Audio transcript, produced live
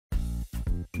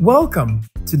Welcome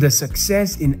to the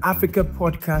Success in Africa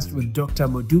podcast with Dr.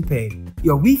 Modupe,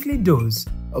 your weekly dose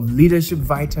of leadership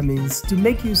vitamins to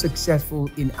make you successful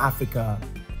in Africa.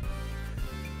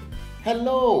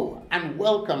 Hello and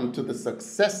welcome to the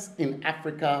Success in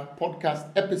Africa podcast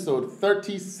episode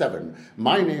 37.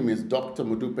 My name is Dr.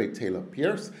 Modupe Taylor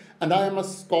Pierce and I am a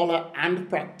scholar and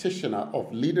practitioner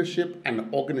of leadership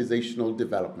and organizational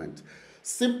development.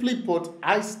 Simply put,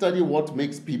 I study what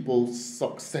makes people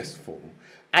successful.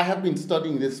 I have been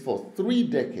studying this for 3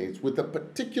 decades with a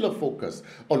particular focus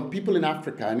on people in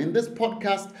Africa. And in this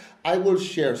podcast, I will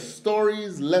share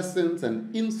stories, lessons,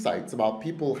 and insights about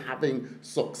people having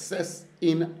success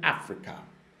in Africa.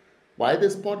 Why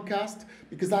this podcast?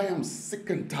 Because I am sick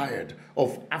and tired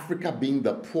of Africa being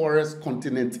the poorest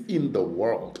continent in the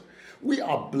world. We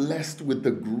are blessed with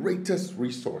the greatest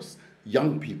resource,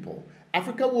 young people.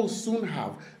 Africa will soon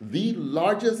have the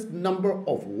largest number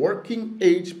of working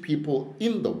age people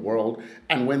in the world.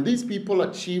 And when these people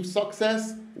achieve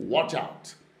success, watch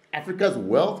out. Africa's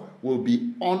wealth will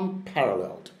be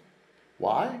unparalleled.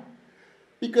 Why?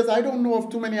 Because I don't know of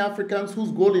too many Africans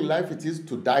whose goal in life it is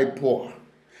to die poor.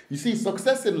 You see,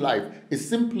 success in life is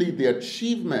simply the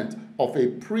achievement of a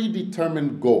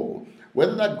predetermined goal.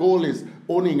 Whether that goal is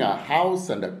owning a house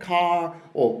and a car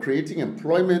or creating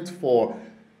employment for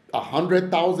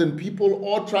 100,000 people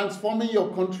or transforming your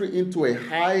country into a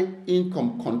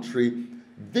high-income country,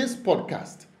 this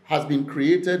podcast has been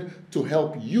created to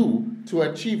help you to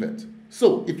achieve it.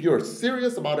 So if you're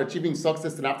serious about achieving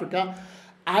success in Africa,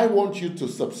 I want you to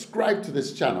subscribe to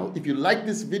this channel. If you like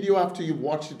this video after you've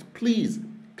watched it, please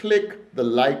click the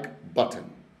like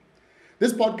button.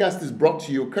 This podcast is brought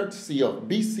to you courtesy of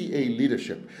BCA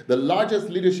Leadership, the largest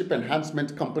leadership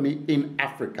enhancement company in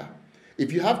Africa.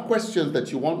 If you have questions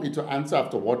that you want me to answer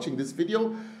after watching this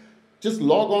video, just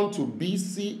log on to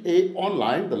BCA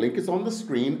Online, the link is on the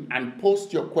screen, and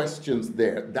post your questions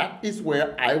there. That is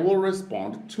where I will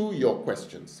respond to your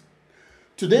questions.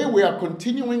 Today we are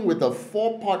continuing with a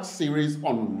 4-part series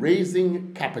on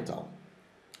raising capital.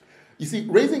 You see,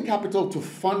 raising capital to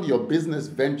fund your business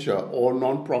venture or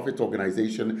nonprofit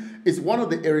organization is one of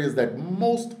the areas that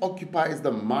most occupies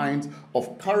the minds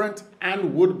of current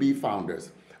and would-be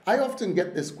founders. I often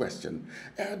get this question,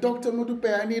 Dr.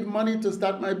 Modupe, I need money to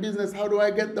start my business. How do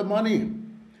I get the money?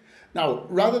 Now,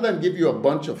 rather than give you a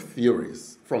bunch of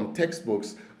theories from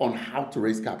textbooks on how to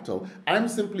raise capital, I'm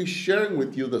simply sharing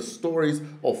with you the stories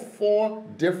of 4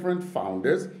 different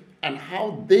founders and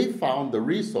how they found the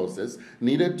resources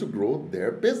needed to grow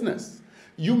their business.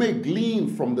 You may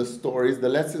glean from the stories the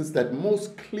lessons that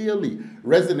most clearly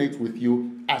resonate with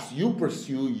you as you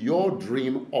pursue your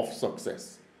dream of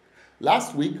success.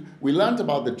 Last week, we learned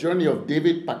about the journey of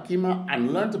David Pakima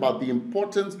and learned about the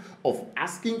importance of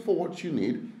asking for what you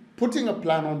need, putting a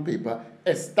plan on paper,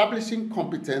 establishing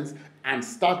competence, and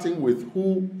starting with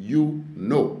who you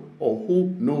know, or who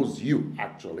knows you,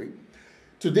 actually.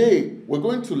 Today, we're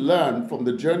going to learn from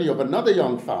the journey of another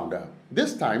young founder,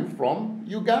 this time from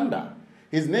Uganda.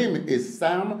 His name is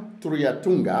Sam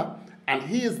Turyatunga, and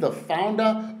he is the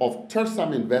founder of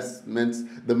Tursum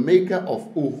Investment, the maker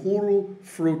of Uhuru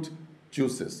fruit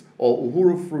juices or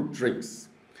Uhuru fruit drinks.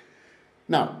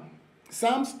 Now,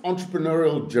 Sam's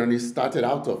entrepreneurial journey started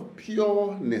out of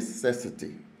pure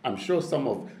necessity. I'm sure some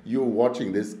of you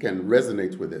watching this can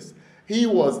resonate with this. He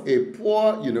was a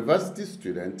poor university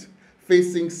student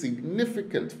facing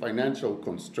significant financial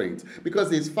constraints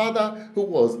because his father, who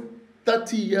was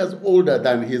 30 years older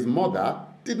than his mother,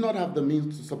 did not have the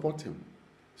means to support him.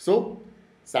 So,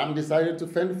 Sam decided to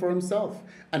fend for himself,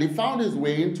 and he found his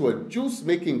way into a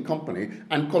juice-making company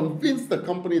and convinced the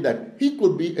company that he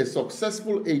could be a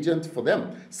successful agent for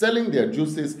them, selling their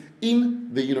juices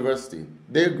in the university.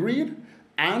 They agreed,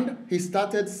 and he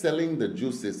started selling the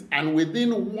juices, and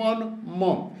within 1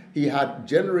 month, he had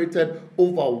generated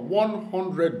over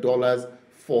 $100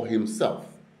 for himself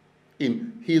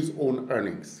in his own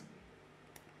earnings.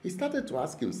 He started to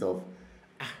ask himself,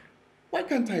 why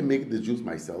can't I make the juice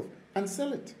myself and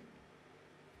sell it?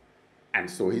 And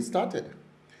so he started.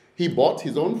 He bought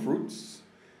his own fruits.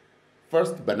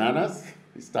 First, bananas.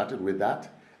 He started with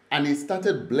that. And he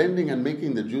started blending and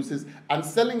making the juices and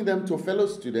selling them to fellow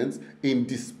students in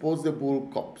disposable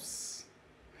cups.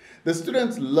 The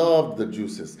students loved the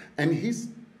juices, and he's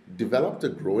developed a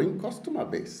growing customer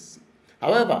base.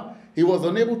 However, he was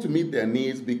unable to meet their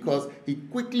needs because he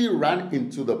quickly ran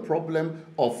into the problem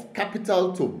of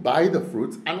capital to buy the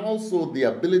fruits and also the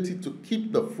ability to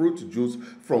keep the fruit juice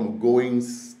from going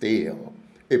stale.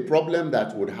 A problem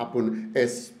that would happen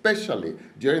especially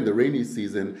during the rainy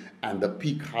season and the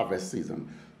peak harvest season.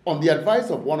 On the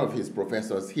advice of one of his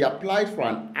professors, he applied for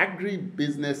an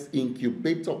agribusiness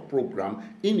incubator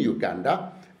program in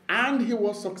Uganda, and he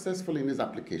was successful in his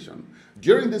application.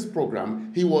 During this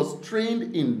program, he was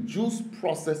trained in juice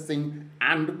processing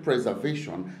and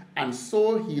preservation, and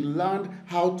so he learned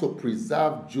how to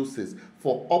preserve juices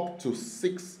for up to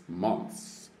 6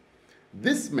 months.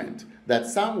 This meant that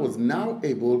Sam was now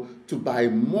able to buy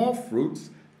more fruits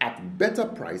at better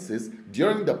prices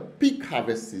during the peak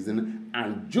harvest season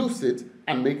and juice it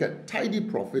and make a tidy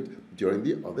profit during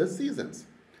the other seasons.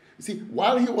 You see,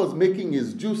 while he was making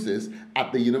his juices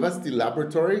at the university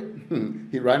laboratory,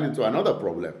 he ran into another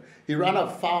problem. He ran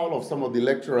afoul of some of the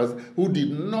lecturers who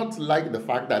did not like the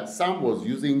fact that Sam was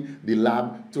using the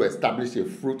lab to establish a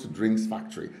fruit drinks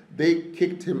factory. They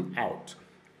kicked him out.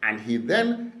 And he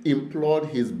then implored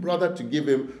his brother to give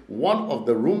him one of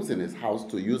the rooms in his house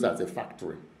to use as a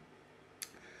factory.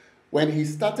 When he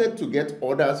started to get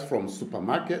orders from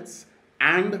supermarkets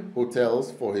and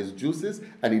hotels for his juices,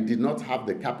 and he did not have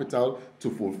the capital to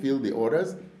fulfill the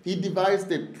orders, he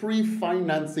devised a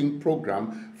pre-financing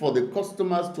program for the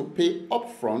customers to pay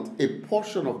upfront a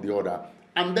portion of the order,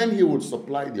 and then he would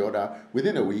supply the order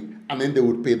within a week, and then they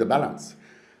would pay the balance.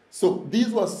 So these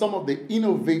were some of the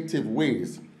innovative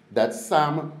ways that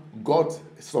Sam got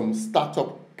some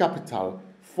startup capital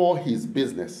for his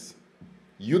business,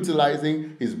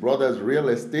 utilizing his brother's real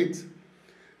estate,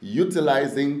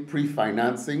 utilizing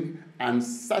pre-financing, and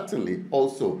certainly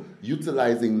also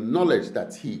utilizing knowledge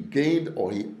that he gained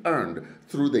or he earned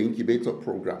through the incubator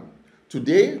program.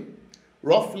 Today,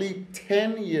 roughly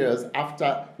 10 years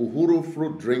after Uhuru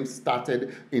Fruit Drinks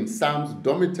started in Sam's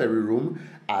dormitory room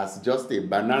as just a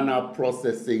banana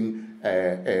processing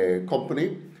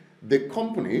company, the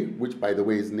company, which by the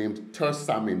way is named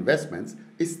Tursum Investment,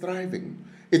 is thriving.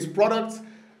 Its products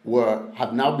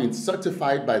have now been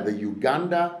certified by the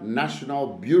Uganda National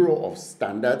Bureau of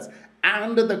Standards,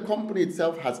 and the company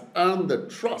itself has earned the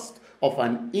trust of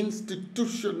an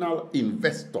institutional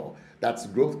investor, that's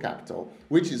growth capital,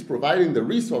 which is providing the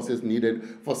resources needed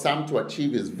for Sam to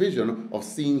achieve his vision of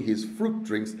seeing his fruit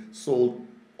drinks sold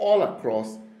all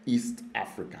across East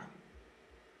Africa.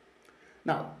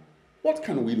 Now, what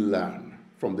can we learn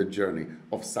from the journey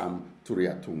of Sam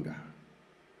Turyatunga?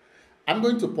 I'm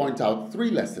going to point out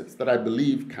 3 lessons that I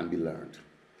believe can be learned.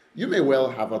 You may well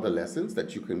have other lessons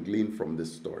that you can glean from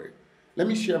this story. Let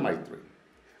me share my 3.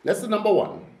 Lesson number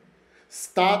 1,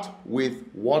 start with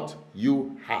what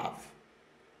you have.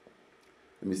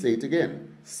 Let me say it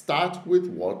again. Start with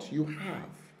what you have.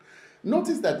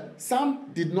 Notice that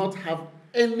Sam did not have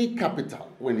any capital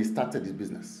when he started his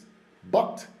business,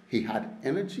 but he had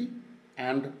energy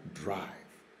and drive.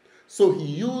 So he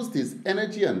used his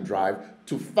energy and drive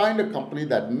to find a company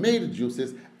that made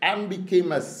juices and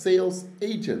became a sales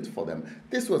agent for them.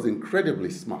 This was incredibly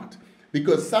smart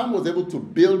because Sam was able to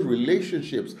build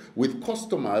relationships with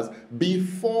customers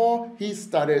before he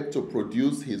started to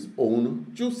produce his own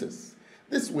juices.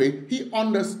 This way, he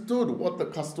understood what the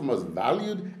customers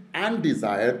valued and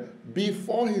desired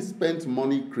before he spent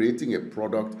money creating a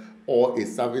product or a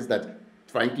service that,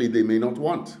 frankly, they may not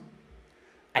want.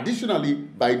 Additionally,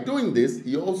 by doing this,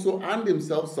 he also earned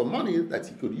himself some money that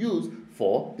he could use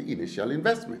for the initial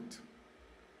investment.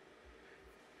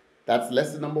 That's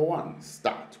lesson number 1.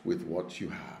 Start with what you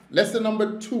have. Lesson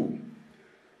number 2.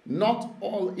 Not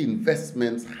all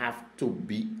investments have to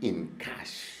be in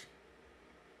cash.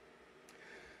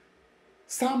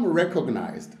 Sam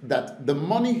recognized that the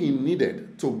money he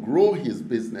needed to grow his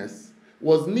business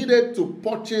was needed to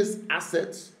purchase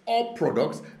assets or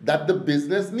products that the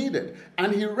business needed.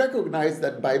 And he recognized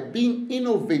that by being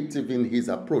innovative in his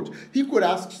approach, he could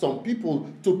ask some people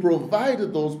to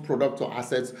provide those products or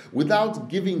assets without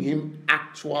giving him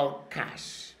actual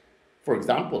cash. For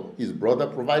example, his brother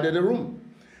provided a room.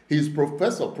 His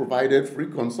professor provided free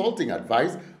consulting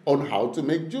advice on how to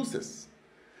make juices.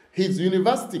 His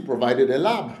university provided a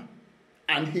lab,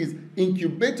 and his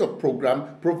incubator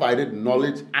program provided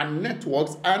knowledge and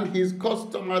networks, and his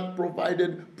customers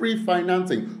provided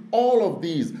pre-financing. All of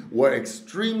these were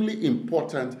extremely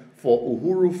important for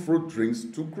Uhuru Fruit Drinks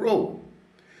to grow.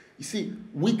 You see,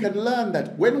 we can learn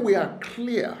that when we are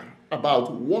clear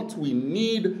about what we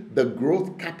need the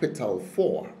growth capital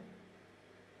for,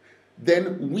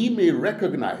 then we may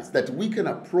recognize that we can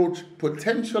approach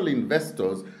potential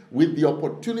investors with the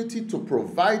opportunity to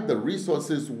provide the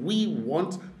resources we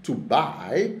want to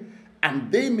buy,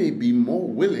 and they may be more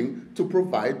willing to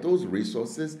provide those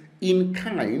resources in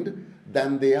kind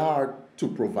than they are to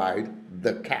provide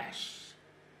the cash.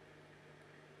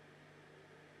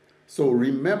 So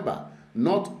remember,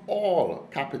 not all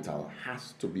capital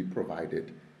has to be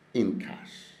provided in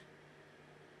cash.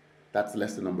 That's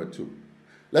lesson number 2.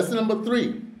 Lesson number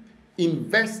 3,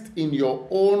 invest in your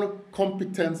own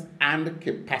competence and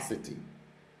capacity.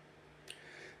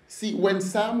 See, when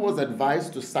Sam was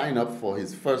advised to sign up for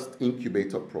his first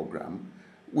incubator program,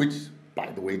 which,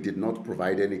 by the way, did not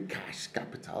provide any cash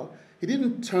capital, he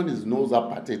didn't turn his nose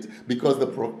up at it because the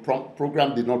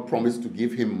program did not promise to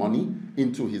give him money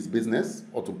into his business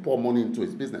or to pour money into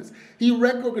his business. He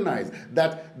recognized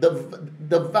that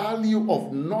the value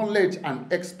of knowledge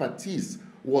and expertise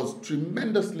was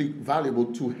tremendously valuable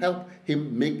to help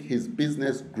him make his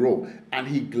business grow. And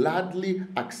he gladly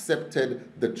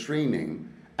accepted the training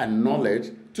and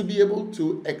knowledge to be able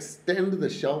to extend the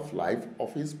shelf life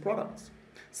of his products.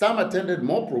 Sam attended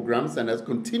more programs and has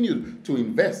continued to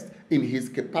invest in his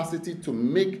capacity to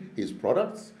make his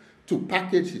products, to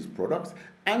package his products,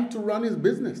 and to run his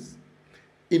business.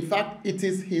 In fact, it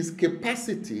is his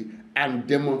capacity and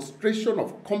demonstration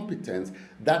of competence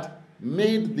that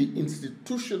made the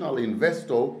institutional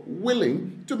investor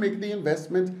willing to make the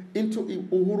investment into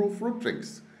Uhuru Fruit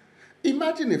Drinks.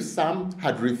 Imagine if Sam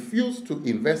had refused to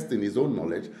invest in his own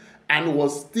knowledge and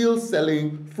was still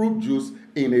selling fruit juice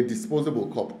in a disposable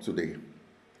cup today.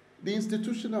 The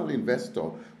institutional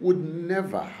investor would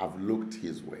never have looked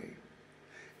his way.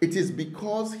 It is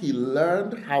because he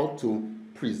learned how to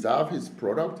preserve his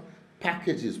product,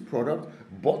 package his product,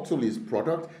 bottle his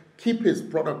product, keep his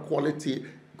product quality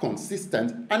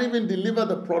consistent, and even deliver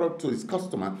the product to his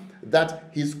customer, that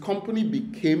his company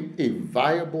became a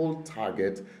viable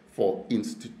target for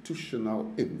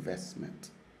institutional investment.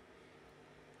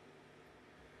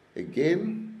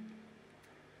 Again,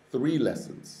 3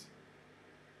 lessons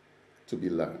to be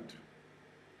learned.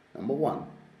 Number 1,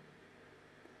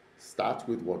 start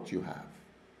with what you have.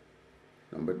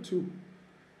 Number 2,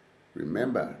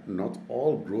 remember, not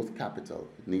all growth capital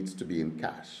needs to be in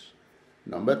cash.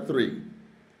 Number 3,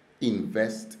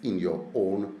 invest in your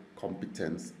own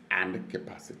competence and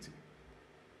capacity.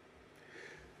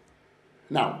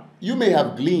 Now, you may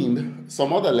have gleaned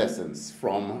some other lessons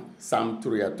from Sam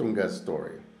Turyatunga's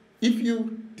story. If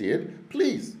you did,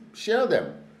 please share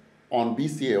them on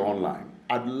BCA Online.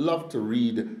 I'd love to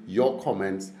read your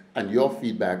comments and your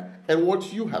feedback and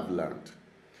what you have learned.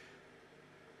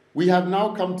 We have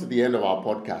now come to the end of our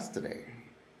podcast today.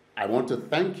 I want to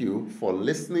thank you for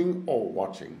listening or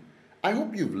watching. I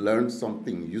hope you've learned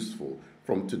something useful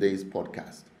from today's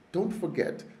podcast. Don't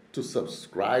forget to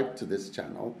subscribe to this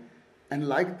channel and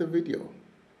like the video.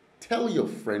 Tell your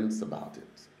friends about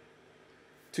it.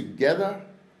 Together,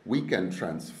 we can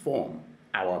transform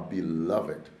our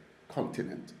beloved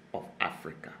continent of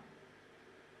Africa.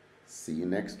 See you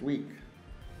next week.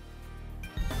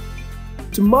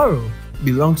 Tomorrow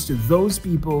belongs to those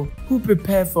people who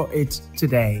prepare for it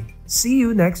today. See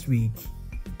you next week.